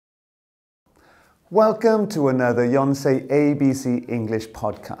Welcome to another Yonsei ABC English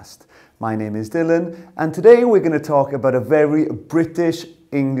podcast. My name is Dylan, and today we're going to talk about a very British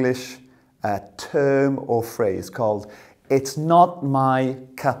English term or phrase called "It's not my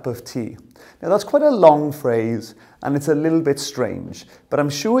cup of tea." Now that's quite a long phrase and it's a little bit strange, but I'm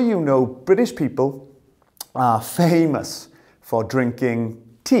sure you know British people are famous for drinking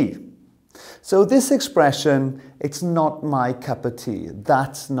tea. So this expression, "it's not my cup of tea,"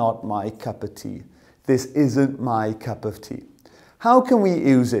 that's not my cup of tea. This isn't my cup of tea. How can we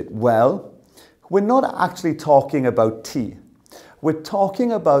use it? Well, we're not actually talking about tea. We're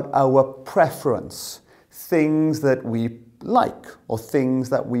talking about our preference, things that we like or things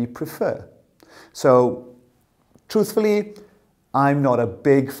that we prefer. So, truthfully, I'm not a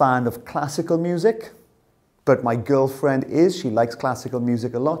big fan of classical music, but my girlfriend is. She likes classical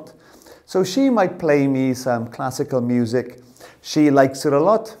music a lot. So she might play me some classical music. She likes it a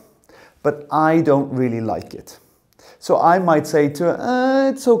lot, but I don't really like it. So I might say to her,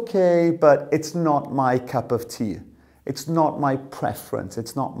 it's okay, but it's not my cup of tea. It's not my preference.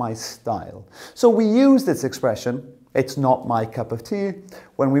 It's not my style. So we use this expression, "it's not my cup of tea,"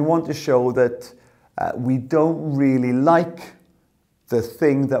 when we want to show that we don't really like the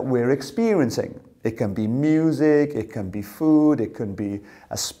thing that we're experiencing. It can be music, it can be food, it can be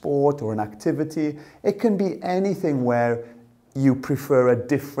a sport or an activity. It can be anything where you prefer a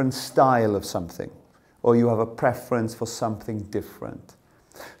different style of something, or you have a preference for something different.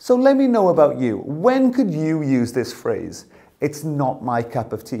 So let me know about you. When could you use this phrase, "It's not my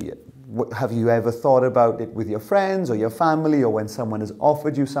cup of tea"? Have you ever thought about it with your friends or your family, or when someone has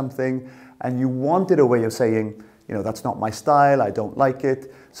offered you something and you wanted a way of saying, that's not my style, I don't like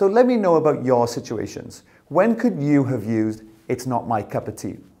it. So let me know about your situations. When could you have used "it's not my cup of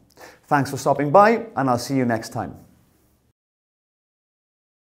tea"? Thanks for stopping by, and I'll see you next time.